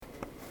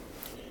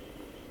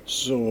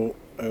So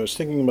I was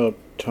thinking about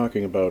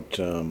talking about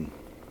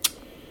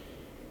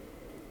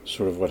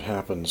sort of what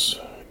happens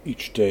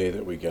each day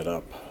that we get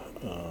up.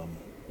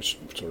 We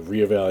sort of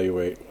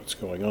reevaluate what's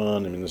going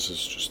on. I mean, this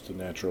is just the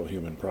natural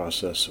human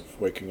process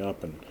of waking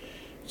up, and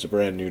it's a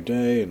brand new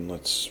day, and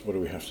what do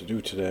we have to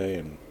do today,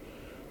 and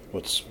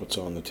what's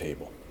on the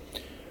table.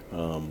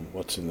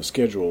 What's in the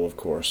schedule, of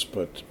course,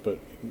 but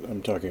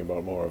I'm talking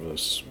about more of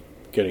this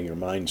getting your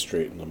mind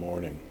straight in the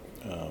morning.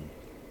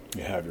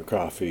 You have your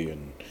coffee,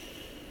 and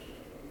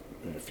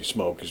if you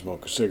smoke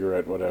a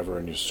cigarette, whatever,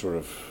 and you sort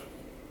of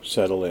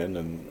settle in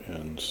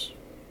and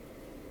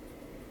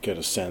get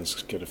a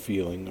sense, get a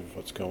feeling of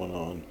what's going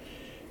on.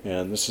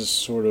 And this is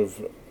sort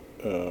of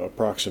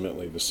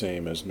approximately the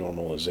same as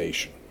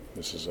normalization.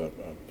 This is a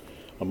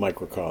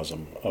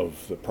microcosm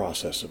of the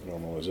process of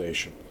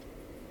normalization.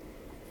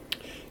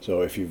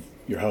 So if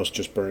your house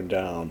just burned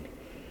down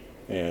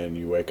and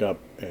you wake up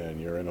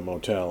and you're in a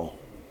motel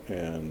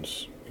and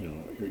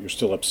you're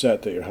still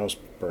upset that your house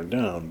burned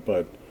down,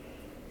 but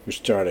you're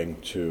starting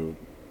to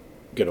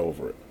get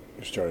over it.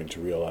 You're starting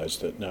to realize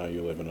that now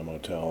you live in a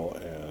motel,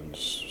 and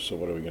so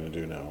what are we going to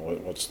do now?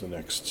 What's the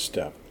next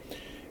step?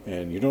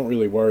 And you don't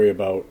really worry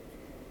about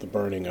the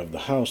burning of the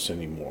house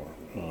anymore.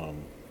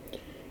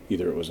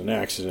 Either it was an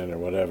accident or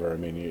whatever. I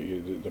mean,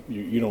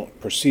 you don't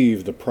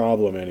perceive the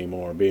problem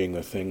anymore being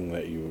the thing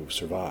that you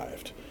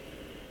survived.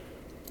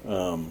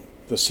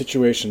 The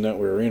situation that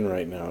we're in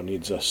right now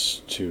needs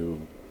us to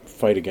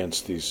fight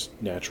against these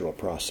natural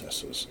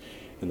processes.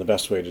 And the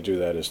best way to do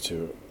that is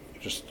to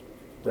just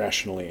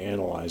rationally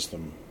analyze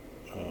them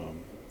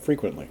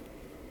frequently.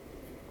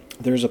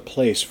 There's a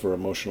place for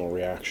emotional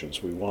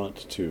reactions. We don't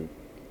want to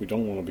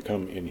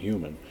become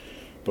inhuman,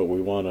 but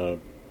we want to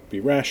be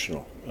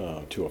rational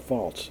to a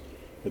fault,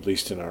 at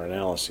least in our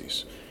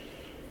analyses.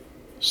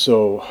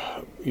 So,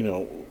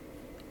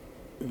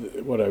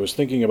 what I was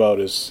thinking about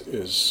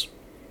is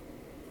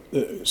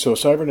so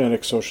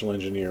cybernetic social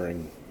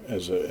engineering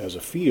as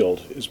a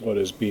field is what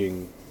is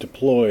being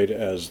deployed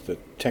as the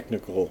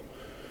technical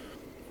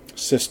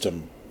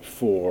system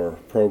for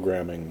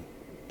programming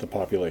the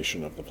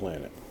population of the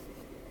planet.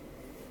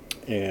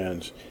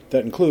 And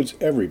that includes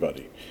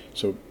everybody.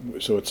 So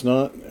it's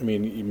not, I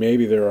mean,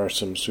 maybe there are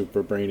some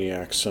super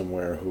brainiacs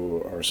somewhere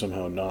who are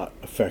somehow not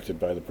affected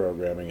by the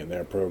programming and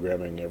they're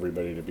programming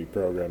everybody to be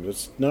programmed.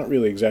 It's not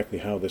really exactly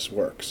how this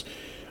works.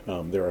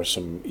 There are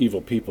some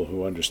evil people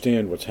who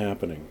understand what's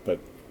happening, but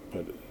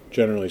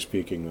generally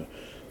speaking,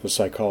 the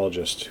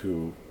psychologist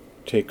who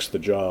takes the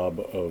job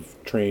of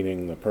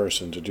training the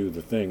person to do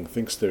the thing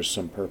thinks there's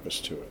some purpose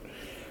to it,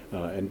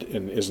 and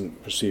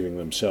isn't perceiving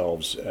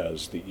themselves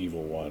as the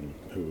evil one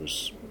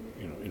who's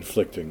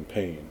inflicting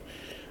pain.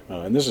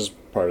 And this is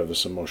part of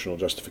this emotional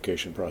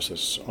justification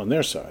process on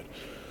their side.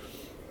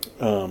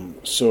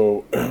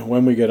 So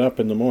when we get up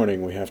in the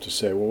morning, we have to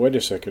say, well, wait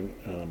a second,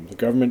 the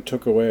government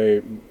took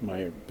away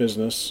my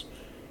business,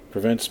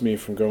 prevents me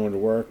from going to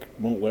work,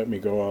 won't let me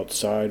go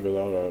outside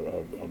without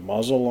a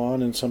muzzle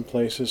on in some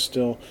places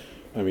still.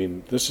 I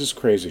mean, this is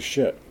crazy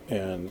shit.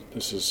 And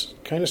this is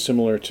kind of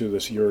similar to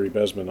this Yuri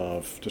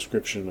Bezmenov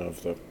description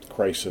of the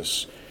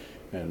crisis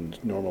and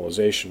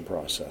normalization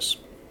process.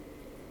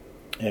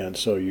 And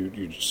so you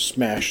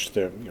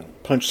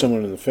punch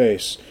someone in the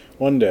face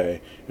one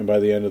day, and by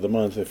the end of the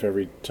month, if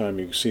every time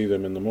you see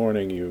them in the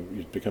morning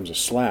it becomes a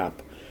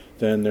slap,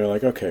 then they're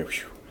like, okay,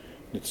 whew,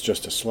 it's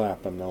just a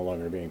slap, I'm no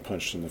longer being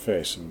punched in the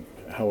face. And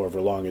however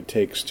long it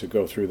takes to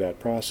go through that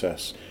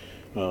process,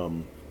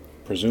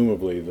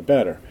 presumably the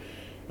better,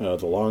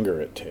 the longer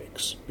it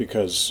takes.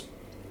 Because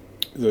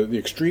the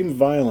extreme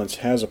violence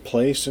has a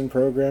place in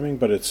programming,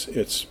 but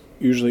it's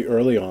usually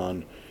early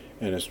on,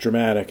 and it's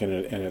dramatic, and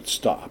it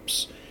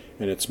stops.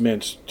 And it's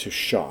meant to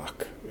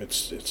shock.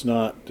 It's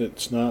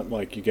not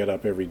like you get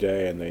up every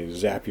day and they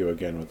zap you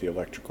again with the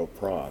electrical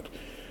prod.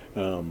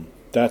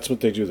 That's what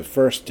they do the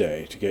first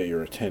day to get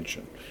your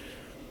attention.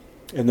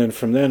 And then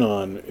from then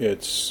on,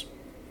 it's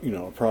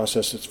a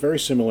process that's very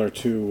similar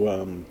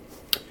to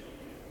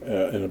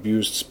an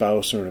abused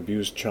spouse or an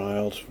abused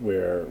child,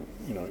 where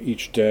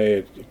each day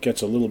it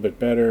gets a little bit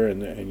better,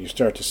 and you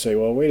start to say,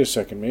 well, wait a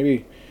second,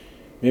 maybe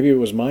it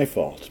was my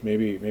fault.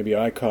 Maybe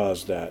I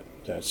caused that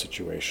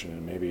situation,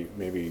 and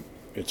maybe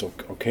it's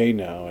okay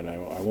now, and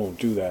I won't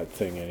do that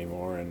thing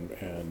anymore,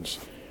 and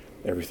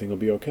everything will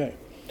be okay.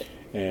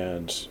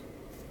 And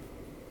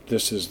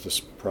this is this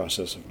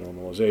process of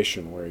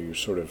normalization where you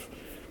sort of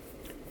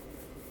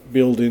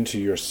build into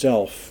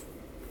yourself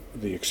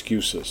the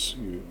excuses.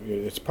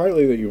 It's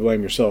partly that you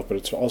blame yourself, but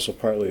it's also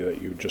partly that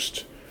you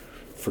just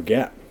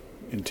forget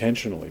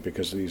intentionally,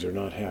 because these are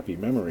not happy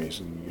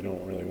memories and you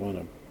don't really want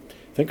to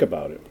think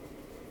about it.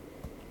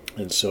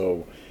 And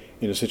so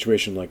in a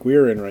situation like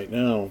we're in right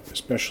now,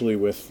 especially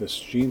with this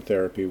gene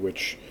therapy,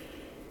 which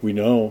we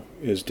know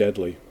is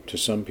deadly to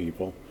some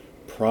people,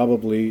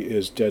 probably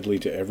is deadly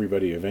to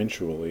everybody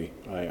eventually.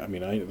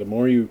 The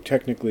more you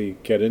technically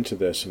get into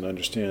this and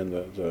understand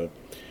the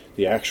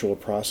actual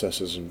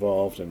processes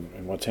involved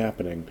and what's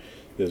happening,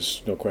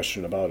 there's no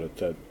question about it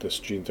that this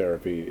gene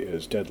therapy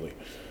is deadly.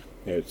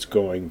 It's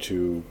going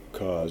to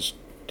cause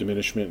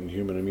diminishment in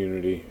human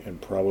immunity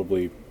and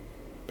probably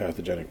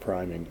pathogenic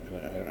priming.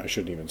 And I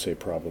shouldn't even say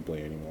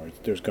probably anymore.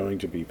 There's going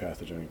to be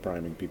pathogenic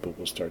priming. People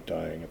will start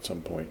dying at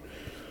some point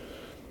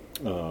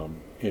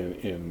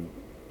in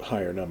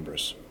higher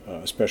numbers,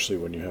 especially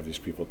when you have these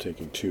people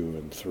taking 2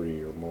 and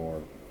 3 or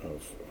more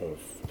of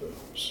the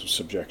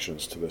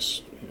subjections to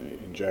this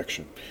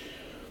injection.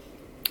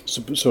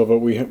 But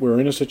we're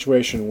in a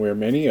situation where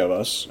many of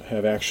us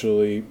have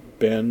actually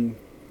been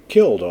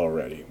killed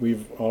already.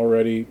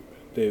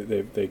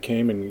 They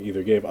came and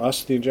either gave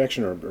us the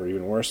injection, or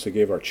even worse, they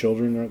gave our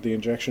children the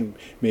injection.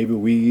 Maybe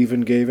we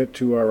even gave it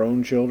to our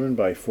own children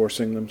by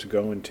forcing them to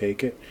go and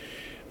take it.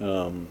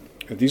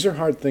 These are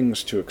hard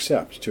things to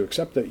accept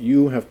that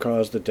you have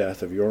caused the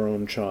death of your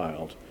own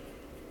child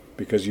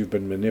because you've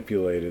been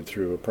manipulated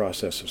through a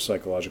process of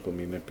psychological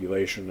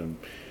manipulation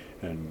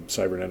and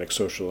cybernetic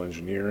social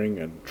engineering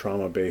and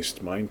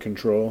trauma-based mind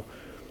control.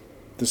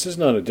 This is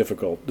not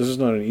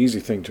an easy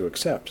thing to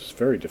accept. It's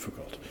very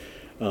difficult.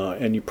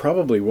 And you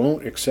probably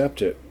won't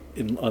accept it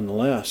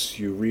unless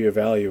you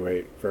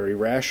reevaluate very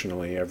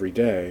rationally every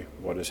day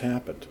what has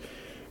happened.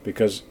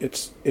 Because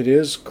it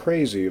is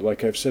crazy.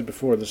 Like I've said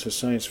before, this is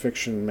science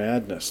fiction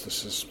madness.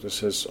 This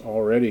has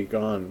already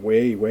gone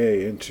way,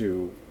 way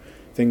into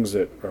things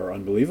that are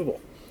unbelievable.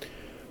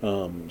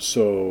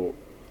 So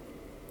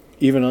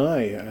even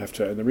I have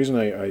to, and the reason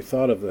I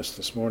thought of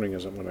this morning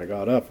is when I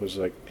got up was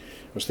like,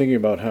 I was thinking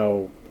about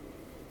how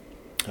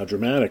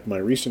dramatic my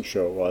recent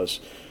show was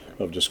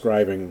of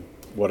describing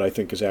what I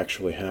think is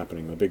actually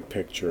happening, the big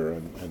picture,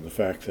 and the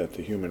fact that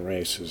the human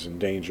race is in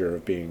danger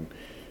of being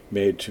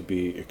made to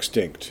be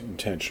extinct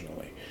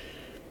intentionally.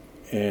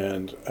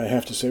 And I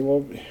have to say,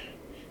 well,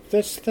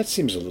 that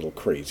seems a little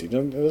crazy,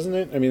 doesn't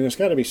it? I mean, there's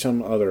got to be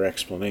some other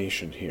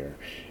explanation here.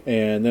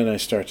 And then I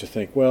start to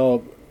think,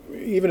 well,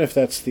 even if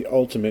that's the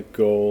ultimate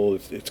goal,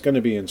 it's going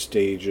to be in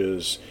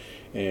stages.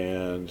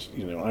 And,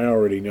 I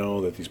already know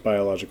that these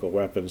biological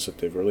weapons that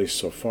they've released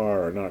so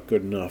far are not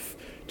good enough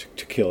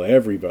to kill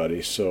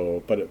everybody.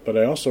 So, but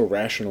I also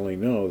rationally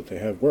know that they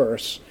have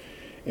worse,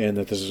 and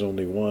that this is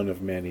only one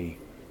of many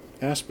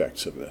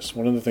aspects of this.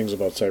 One of the things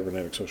about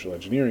cybernetic social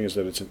engineering is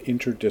that it's an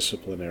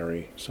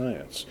interdisciplinary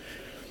science.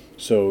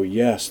 So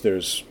yes,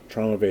 there's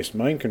trauma-based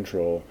mind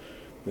control,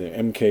 the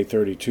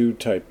MK32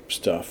 type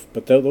stuff,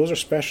 but those are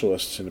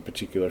specialists in a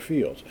particular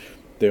field.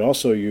 They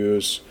also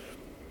use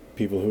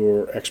people who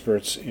are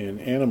experts in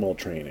animal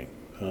training.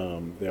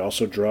 They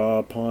also draw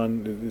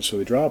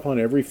upon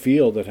every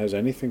field that has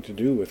anything to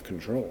do with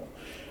control.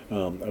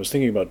 I was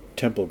thinking about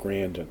Temple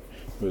Grandin,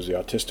 who was the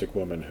autistic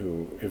woman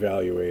who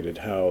evaluated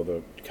how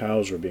the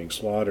cows were being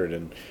slaughtered,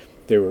 and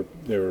they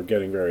were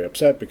getting very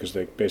upset because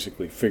they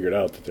basically figured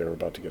out that they were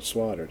about to get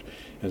slaughtered.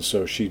 And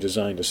so she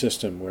designed a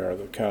system where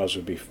the cows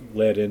would be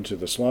led into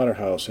the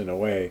slaughterhouse in a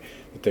way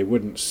that they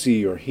wouldn't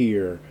see or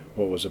hear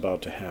what was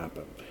about to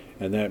happen.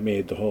 And that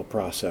made the whole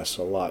process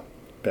a lot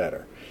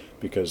better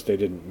because they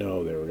didn't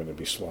know they were going to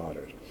be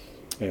slaughtered.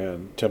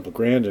 And Temple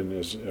Grandin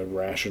is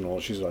rational.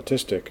 She's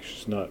autistic.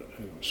 She's not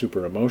a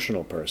super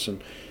emotional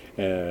person.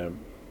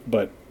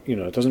 But,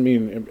 it doesn't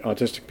mean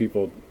autistic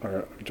people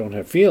don't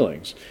have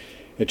feelings.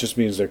 It just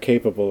means they're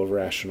capable of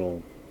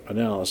rational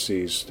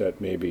analyses that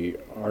maybe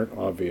aren't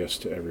obvious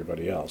to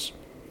everybody else.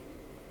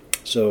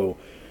 So,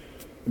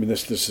 I mean,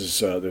 this is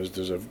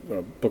there's a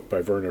book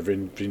by Werner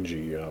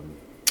Vinge.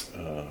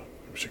 I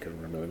wish I could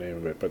remember the name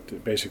of it,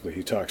 but basically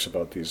he talks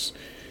about these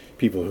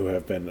people who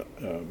have been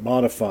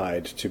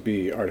modified to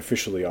be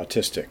artificially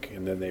autistic,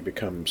 and then they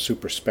become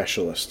super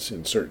specialists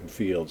in certain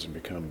fields and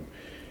become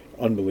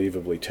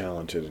unbelievably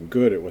talented and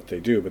good at what they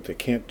do, but they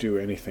can't do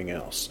anything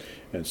else,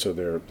 and so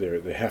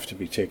they have to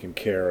be taken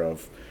care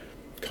of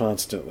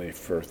constantly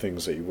for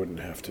things that you wouldn't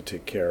have to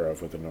take care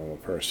of with a normal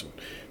person,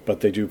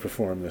 but they do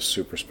perform this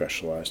super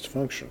specialized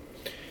function.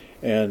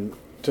 And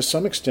to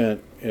some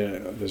extent,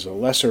 there's a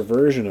lesser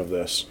version of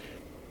this.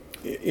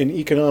 In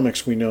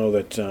economics, we know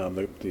that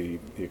the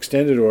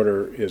extended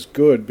order is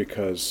good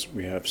because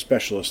we have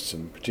specialists,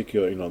 in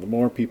particular, the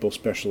more people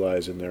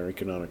specialize in their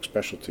economic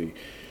specialty,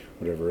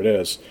 whatever it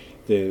is,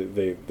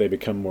 they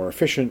become more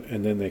efficient,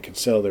 and then they can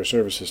sell their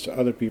services to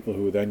other people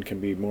who then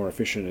can be more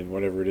efficient in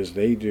whatever it is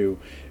they do.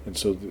 And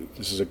so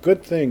this is a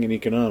good thing in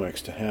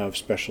economics to have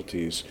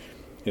specialties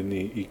in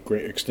the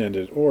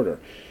extended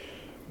order.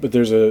 But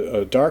there's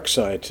a dark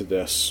side to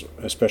this,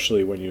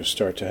 especially when you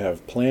start to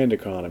have planned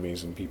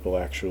economies and people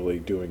actually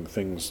doing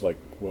things like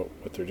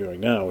what they're doing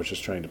now, which is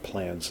trying to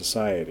plan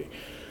society,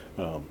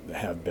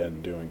 have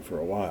been doing for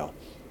a while.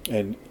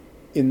 And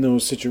in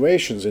this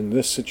situation,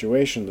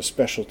 the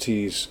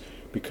specialties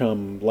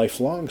become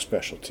lifelong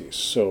specialties.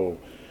 So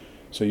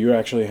you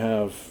actually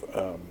have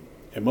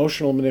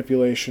emotional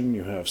manipulation,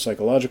 you have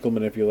psychological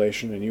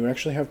manipulation, and you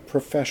actually have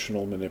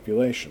professional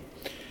manipulation.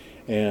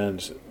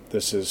 And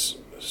this is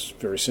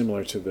very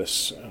similar to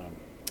this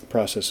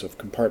process of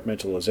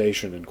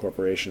compartmentalization in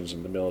corporations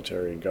and the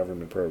military and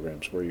government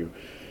programs, where you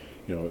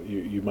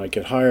you might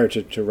get hired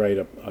to write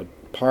a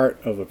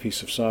part of a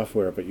piece of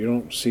software, but you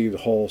don't see the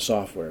whole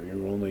software.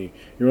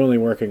 You're only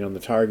working on the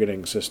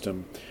targeting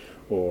system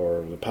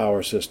or the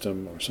power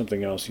system or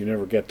something else. You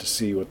never get to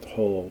see what the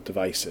whole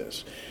device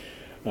is.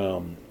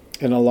 And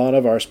a lot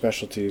of our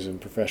specialties in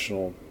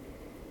professional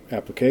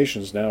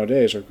applications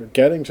nowadays are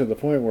getting to the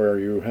point where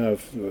you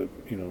have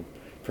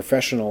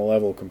professional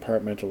level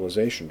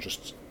compartmentalization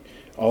just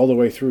all the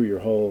way through your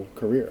whole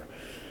career.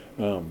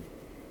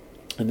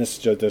 And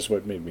that's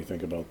what made me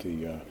think about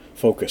the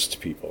focused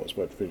people, is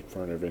what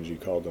Werner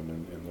Vinge called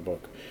them in the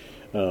book.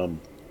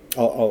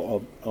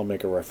 I'll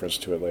make a reference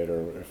to it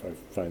later if I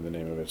find the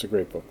name of it. It's a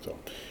great book,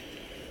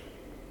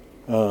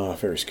 though.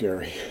 Very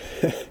scary.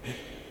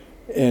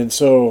 And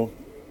so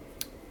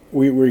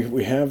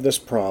we have this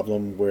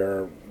problem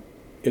where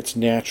it's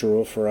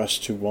natural for us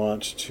to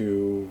want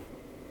to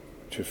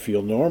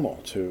feel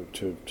normal,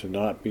 to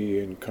not be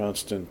in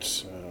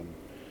constant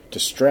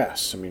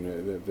distress. I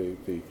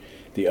mean,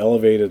 the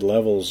elevated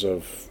levels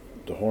of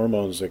the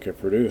hormones that get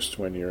produced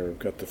when you've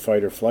got the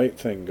fight or flight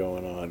thing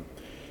going on,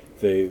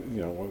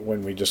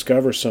 when we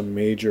discover some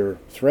major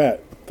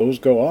threat, those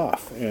go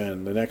off,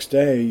 and the next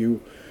day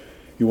you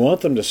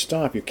want them to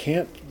stop.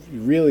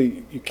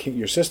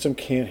 Your system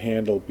can't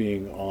handle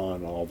being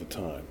on all the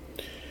time.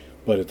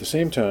 But at the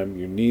same time,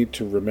 you need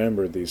to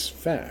remember these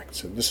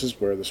facts, and this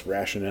is where this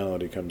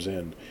rationality comes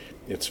in.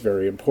 It's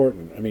very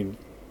important. I mean,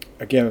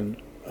 again,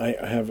 I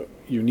have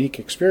unique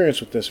experience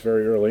with this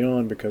very early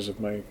on because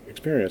of my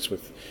experience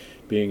with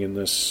being in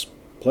this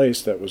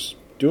place that was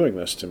doing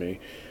this to me.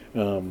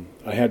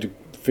 I had to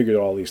figure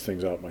all these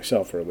things out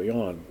myself early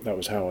on. That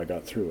was how I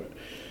got through it.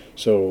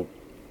 So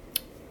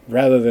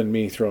rather than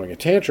me throwing a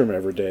tantrum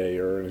every day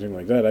or anything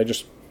like that, I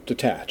just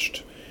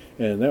detached.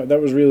 And that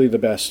was really the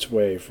best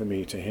way for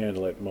me to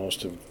handle it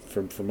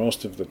for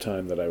most of the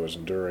time that I was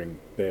enduring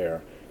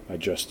there. I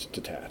just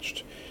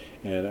detached.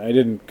 And I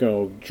didn't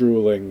go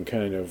drooling,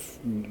 kind of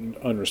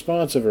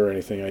unresponsive or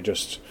anything.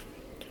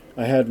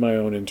 I had my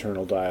own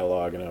internal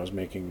dialogue, and I was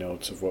making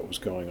notes of what was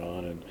going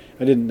on. And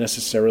I didn't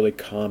necessarily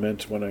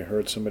comment when I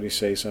heard somebody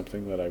say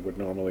something that I would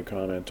normally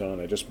comment on.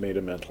 I just made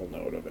a mental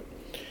note of it.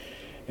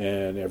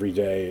 And every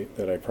day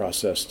that I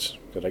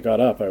got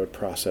up, I would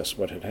process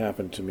what had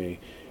happened to me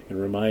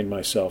and remind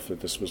myself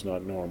that this was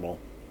not normal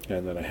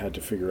and that I had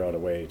to figure out a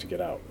way to get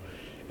out.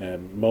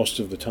 And most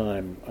of the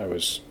time, I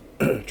was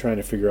trying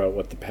to figure out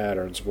what the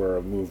patterns were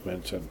of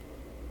movement and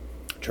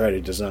try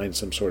to design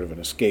some sort of an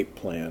escape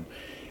plan.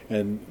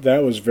 And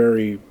that was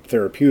very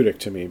therapeutic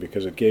to me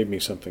because it gave me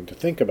something to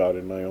think about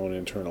in my own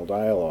internal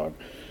dialogue.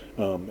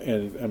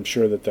 And I'm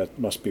sure that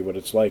must be what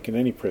it's like in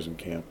any prison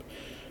camp.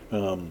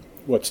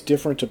 What's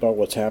different about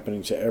what's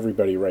happening to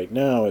everybody right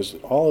now is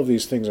all of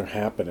these things are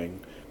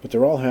happening, but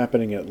they're all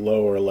happening at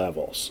lower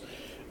levels.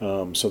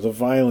 So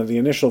the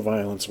initial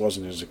violence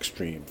wasn't as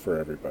extreme for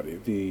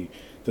everybody.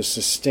 The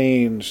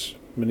sustained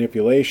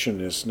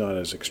manipulation is not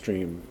as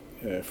extreme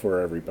for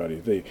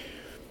everybody.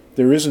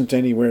 There isn't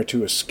anywhere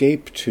to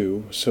escape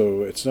to,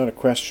 so it's not a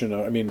question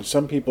of, I mean,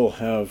 some people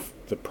have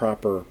the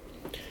proper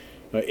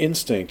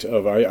instinct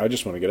of, I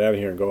just want to get out of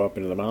here and go up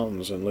into the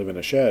mountains and live in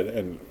a shed,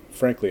 and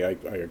frankly, I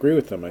agree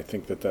with them. I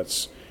think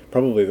that's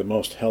probably the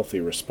most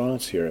healthy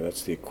response here.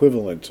 That's the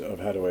equivalent of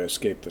how do I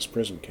escape this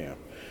prison camp.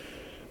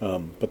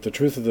 But the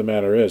truth of the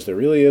matter is, there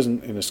really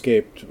isn't an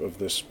escape of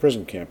this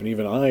prison camp, and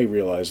even I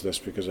realize this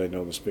because I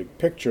know this big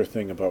picture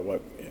thing about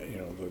what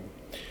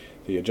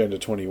the Agenda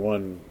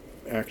 21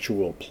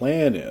 actual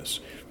plan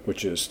is,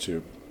 which is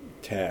to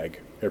tag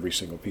every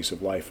single piece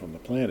of life on the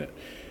planet.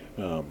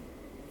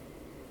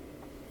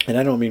 And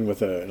I don't mean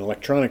with an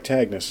electronic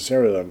tag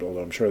necessarily,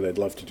 although I'm sure they'd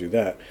love to do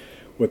that.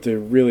 What they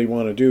really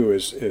want to do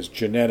is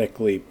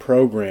genetically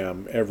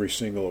program every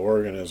single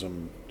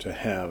organism to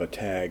have a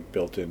tag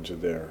built into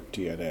their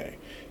DNA,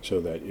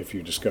 so that if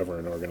you discover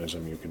an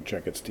organism, you can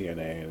check its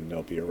DNA and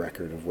there'll be a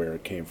record of where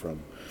it came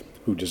from,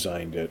 who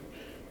designed it,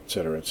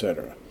 etc.,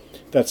 etc.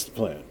 That's the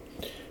plan.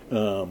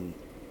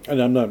 And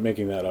I'm not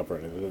making that up or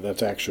anything.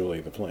 That's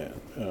actually the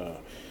plan.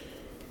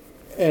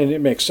 And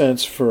it makes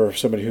sense for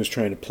somebody who's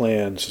trying to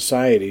plan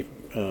society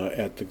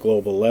at the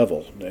global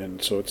level.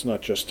 And so it's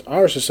not just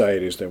our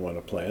societies they want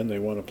to plan the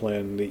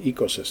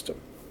ecosystem.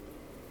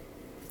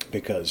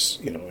 Because,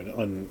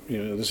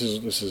 this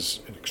is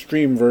an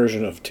extreme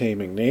version of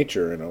taming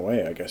nature in a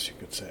way, I guess you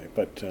could say.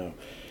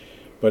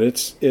 But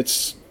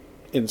it's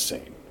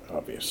insane,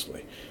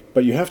 obviously.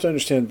 But you have to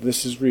understand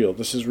this is real.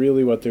 This is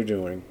really what they're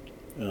doing.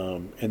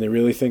 And they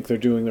really think they're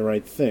doing the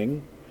right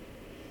thing.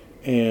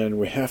 And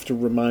we have to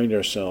remind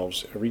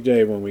ourselves every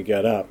day when we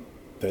get up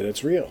that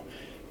it's real.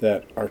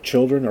 That our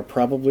children are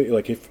probably,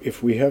 like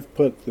if we have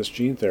put this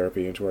gene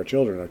therapy into our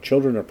children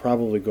are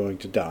probably going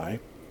to die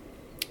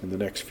in the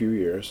next few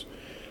years.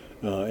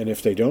 And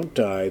if they don't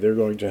die, they're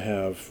going to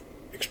have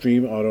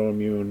extreme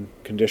autoimmune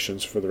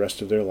conditions for the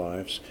rest of their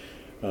lives.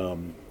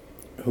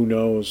 Who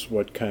knows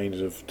what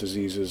kinds of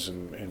diseases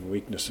and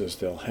weaknesses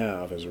they'll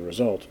have as a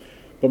result.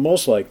 But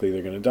most likely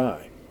they're going to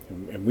die.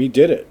 And we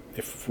did it.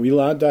 If we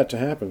allowed that to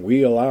happen,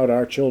 we allowed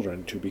our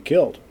children to be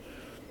killed.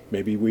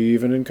 Maybe we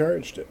even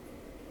encouraged it.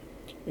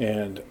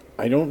 And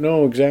I don't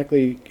know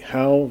exactly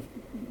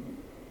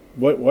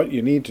what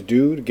you need to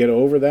do to get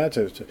over that.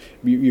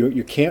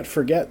 You can't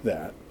forget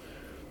that,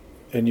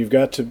 and you've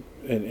got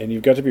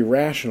to be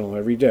rational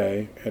every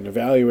day and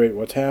evaluate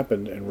what's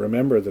happened and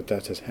remember that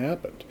has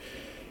happened.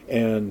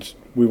 And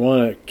we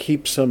want to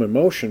keep some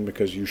emotion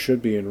because you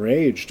should be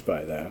enraged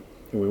by that,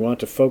 and we want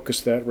to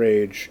focus that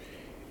rage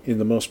in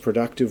the most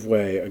productive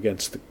way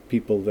against the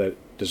people that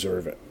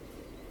deserve it,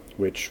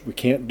 which we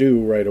can't do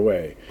right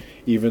away.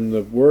 Even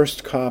the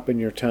worst cop in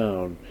your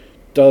town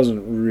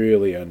doesn't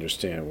really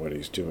understand what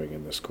he's doing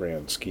in this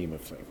grand scheme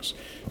of things.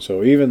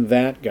 So even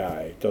that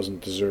guy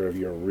doesn't deserve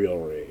your real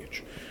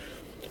rage.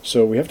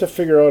 So we have to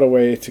figure out a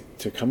way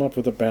to come up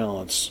with a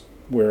balance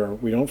where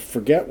we don't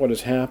forget what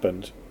has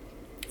happened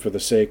for the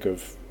sake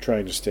of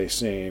trying to stay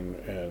sane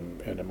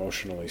and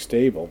emotionally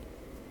stable,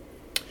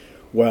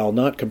 while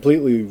not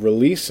completely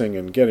releasing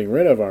and getting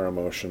rid of our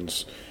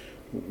emotions.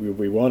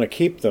 We want to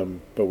keep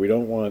them, but we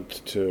don't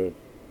want to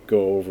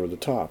go over the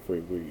top. We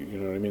you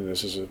know what I mean?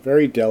 This is a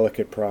very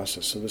delicate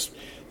process. So this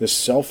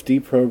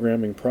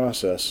self-deprogramming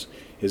process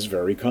is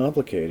very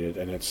complicated,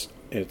 and it's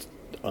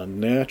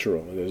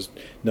unnatural. It is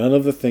none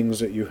of the things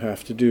that you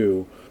have to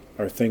do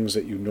are things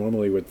that you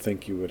normally would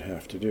think you would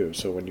have to do.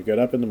 So when you get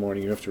up in the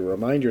morning, you have to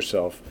remind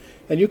yourself,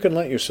 and you can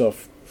let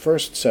yourself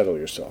first settle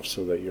yourself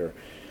so that your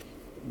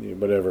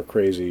whatever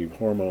crazy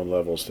hormone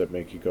levels that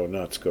make you go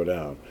nuts go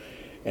down.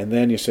 And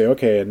then you say,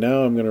 okay, and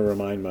now I'm going to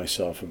remind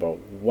myself about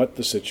what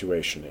the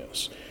situation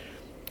is.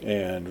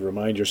 And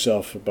remind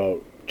yourself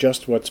about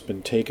just what's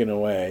been taken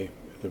away,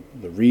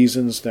 the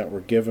reasons that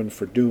were given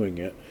for doing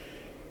it,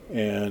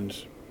 and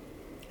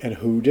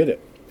who did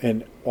it.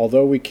 And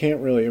although we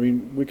can't really,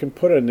 we can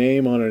put a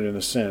name on it in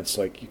a sense,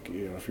 like,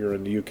 if you're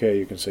in the UK,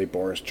 you can say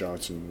Boris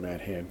Johnson,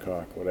 Matt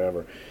Hancock,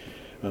 whatever.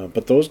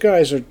 But those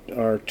guys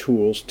are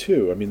tools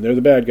too. They're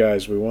the bad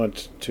guys. We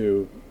want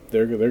to.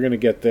 They're going to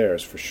get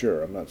theirs for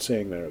sure. I'm not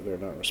saying they're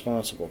not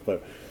responsible,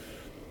 but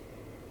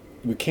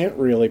we can't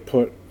really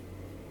put.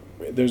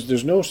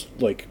 There's no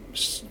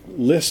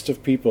list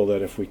of people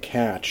that if we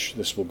catch,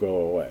 this will go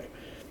away.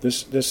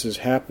 This is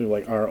happening.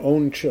 Like our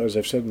own, as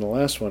I've said in the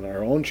last one,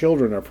 our own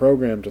children are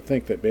programmed to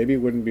think that maybe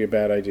it wouldn't be a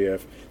bad idea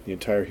if the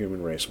entire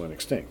human race went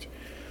extinct.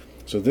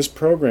 So this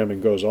programming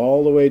goes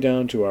all the way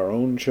down to our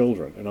own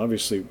children, and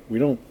obviously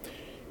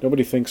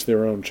nobody thinks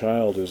their own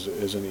child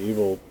is an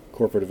evil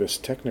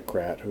corporativist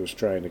technocrat who's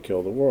trying to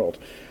kill the world,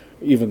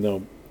 even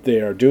though they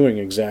are doing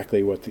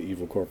exactly what the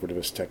evil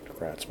corporativist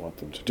technocrats want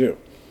them to do.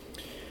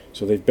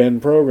 So they've been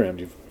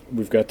programmed.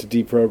 We've got to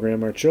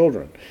deprogram our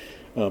children.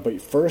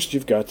 But first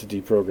you've got to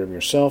deprogram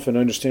yourself and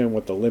understand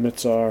what the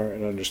limits are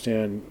and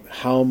understand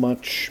how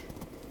much,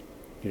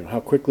 how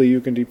quickly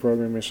you can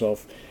deprogram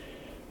yourself,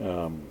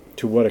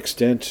 to what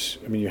extent.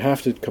 You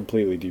have to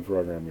completely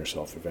deprogram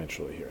yourself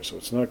eventually here. So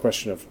it's not a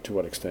question of to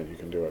what extent you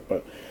can do it,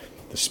 but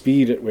the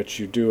speed at which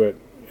you do it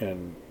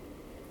and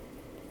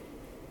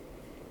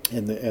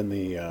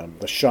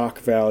the shock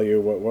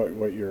value,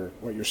 what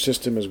your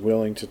system is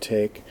willing to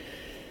take.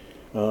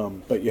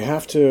 But you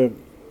have to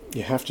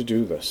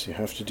do this. You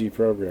have to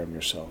deprogram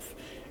yourself,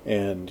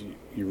 and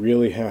you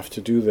really have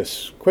to do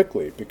this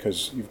quickly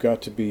because you've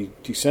got to be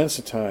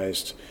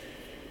desensitized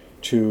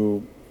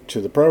to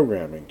the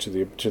programming,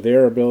 to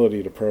their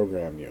ability to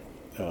program you.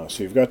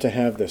 So you've got to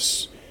have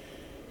this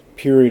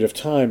period of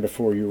time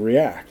before you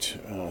react.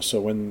 So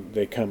when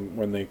they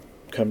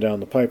come down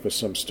the pipe with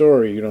some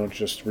story, you don't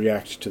just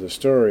react to the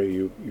story.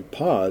 You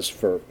pause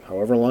for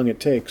however long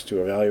it takes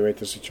to evaluate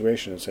the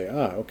situation and say,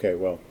 okay,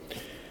 well,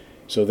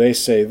 so they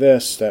say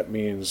this, that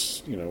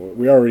means,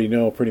 we already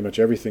know pretty much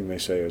everything they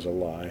say is a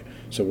lie.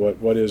 So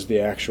what is the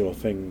actual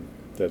thing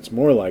that's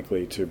more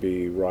likely to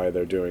be why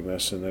they're doing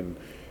this? And then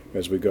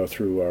as we go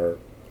through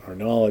our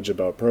knowledge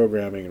about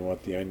programming and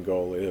what the end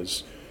goal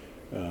is,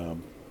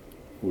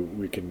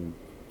 we can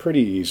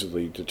pretty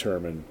easily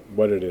determine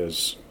what it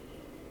is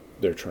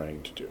they're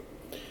trying to do.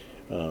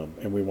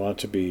 And we want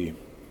to be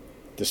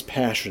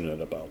dispassionate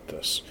about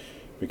this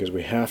because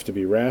we have to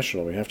be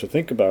rational. We have to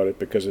think about it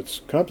because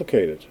it's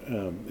complicated.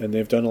 And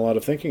they've done a lot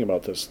of thinking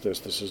about this.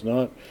 This is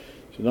not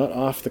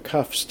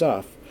off-the-cuff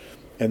stuff.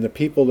 And the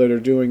people that are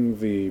doing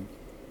the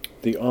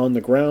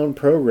on-the-ground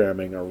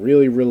programming are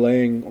really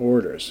relaying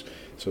orders.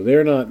 So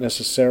they're not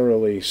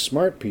necessarily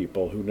smart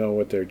people who know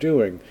what they're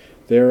doing.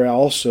 They're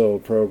also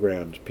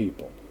programmed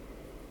people.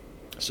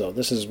 So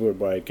this is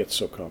why it gets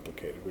so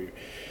complicated.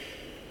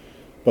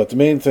 But the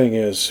main thing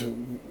is,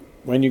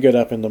 when you get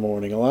up in the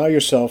morning, allow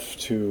yourself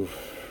to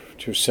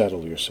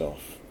settle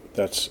yourself.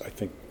 That's, I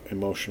think,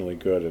 emotionally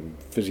good and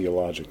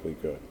physiologically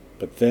good.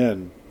 But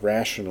then,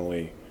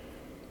 rationally,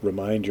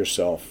 remind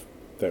yourself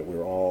that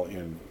we're all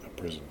in a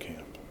prison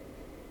camp.